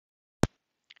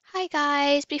Hi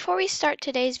guys, before we start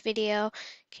today's video,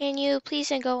 can you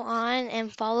please go on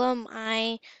and follow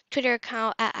my Twitter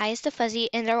account at @FuzzyWuzzy,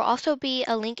 and there will also be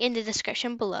a link in the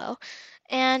description below.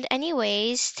 And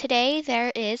anyways, today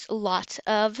there is lots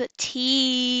of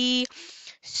tea.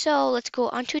 So let's go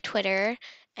onto Twitter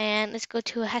and let's go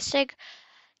to hashtag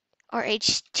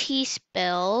RHT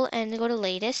spill and go to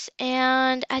latest.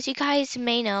 And as you guys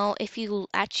may know, if you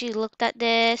actually looked at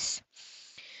this,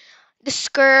 the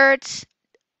skirts.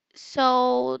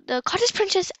 So the Cottage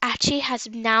Princess actually has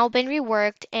now been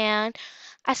reworked, and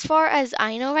as far as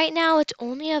I know right now, it's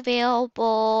only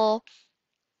available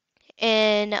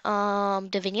in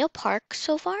Divinio Park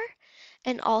so far.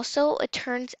 And also, it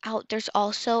turns out there's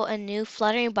also a new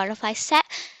Fluttering Butterfly set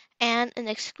and an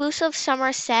exclusive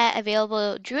summer set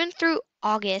available June through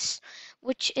August,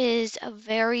 which is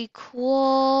very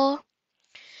cool.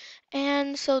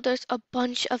 And so there's a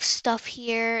bunch of stuff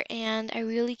here, and I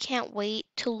really can't wait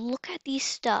to look at these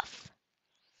stuff.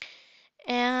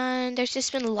 And there's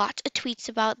just been lots of tweets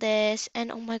about this,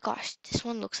 and oh my gosh, this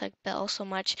one looks like Belle so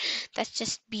much. That's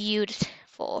just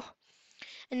beautiful.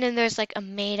 And then there's like a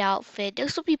maid outfit.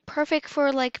 This will be perfect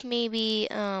for like maybe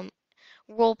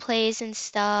role plays and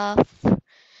stuff.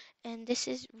 And this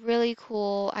is really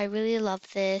cool. I really love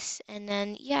this. And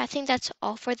then yeah, I think that's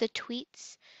all for the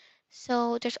tweets.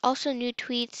 So there's also new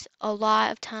tweets a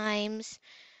lot of times.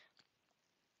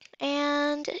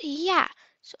 And yeah,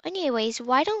 so anyways,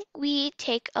 why don't we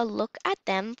take a look at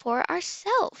them for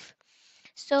ourselves?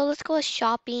 So let's go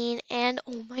shopping, and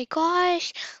oh my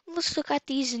gosh, let's look at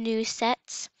these new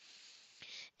sets.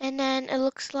 And then it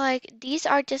looks like these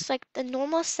are just like the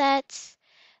normal sets,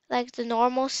 like the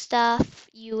normal stuff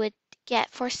you would get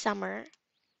for summer.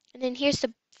 And then here's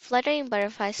the Fluttering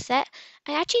Butterfly set.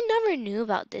 I actually never knew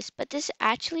about this, but this is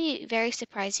actually very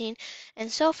surprising.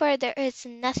 And so far there is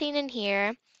nothing in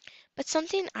here. But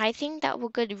something I think that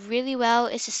would go really well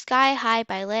is the Sky High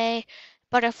Ballet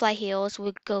butterfly heels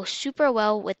would go super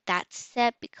well with that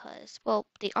set because, well,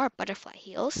 they are butterfly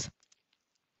heels.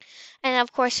 And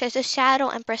of course, there's the Shadow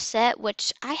Empress set,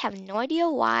 which I have no idea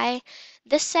why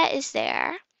this set is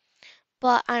there.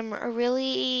 But I'm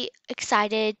really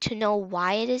excited to know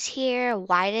why it is here,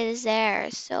 why it is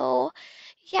there. So,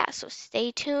 yeah, so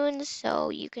stay tuned so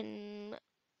you can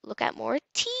look at more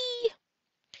tea.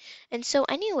 And so,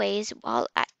 anyways, while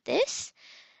at this,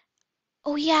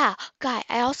 oh yeah, guy,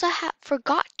 I also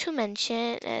forgot to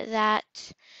mention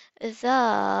that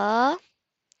the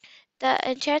the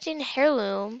enchanting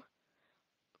heirloom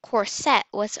corset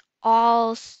was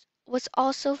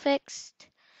also fixed.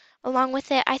 Along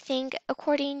with it, I think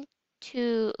according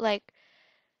to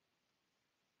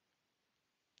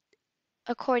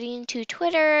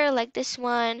Twitter, like this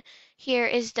one here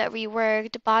is the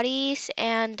reworked bodice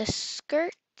and the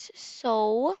skirt.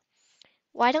 So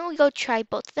why don't we go try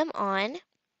both of them on?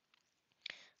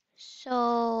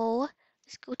 So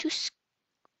let's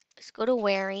go to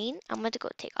wearing. I'm going to go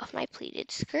take off my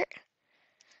pleated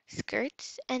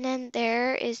skirts, and then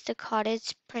there is the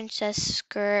Cottage Princess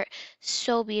skirt.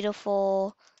 So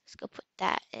beautiful. Let's go put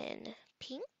that in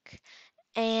pink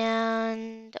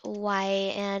and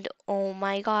white, and oh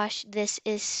my gosh, this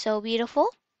is so beautiful.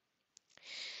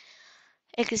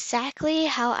 Exactly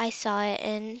how I saw it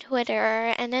in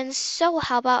Twitter. And then so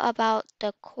how about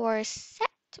the corset?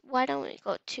 Why don't we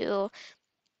go to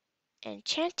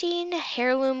enchanting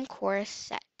heirloom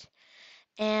corset?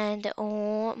 And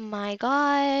oh my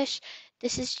gosh,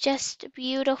 this is just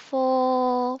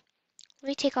beautiful. Let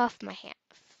me take off my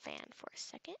fan for a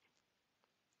second.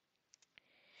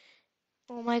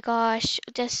 Oh my gosh,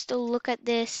 just look at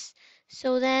this.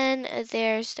 So then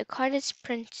there's the Cottage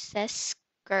Princess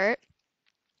skirt.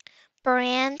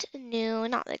 Brand new,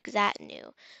 not like that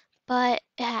new, but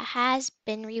it has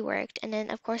been reworked. And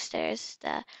then of course there's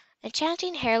the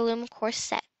Enchanting Heirloom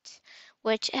corset,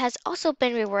 which has also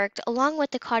been reworked along with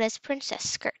the Cottage Princess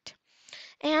skirt.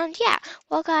 And yeah,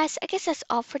 well guys, I guess that's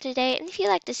all for today. And if you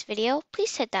like this video,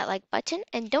 please hit that like button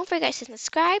and don't forget to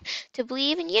subscribe to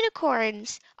believe in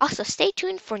unicorns. Also stay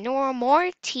tuned for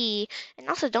more tea. And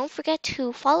also don't forget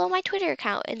to follow my Twitter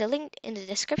account in the link in the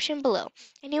description below.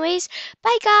 Anyways,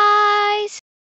 bye guys!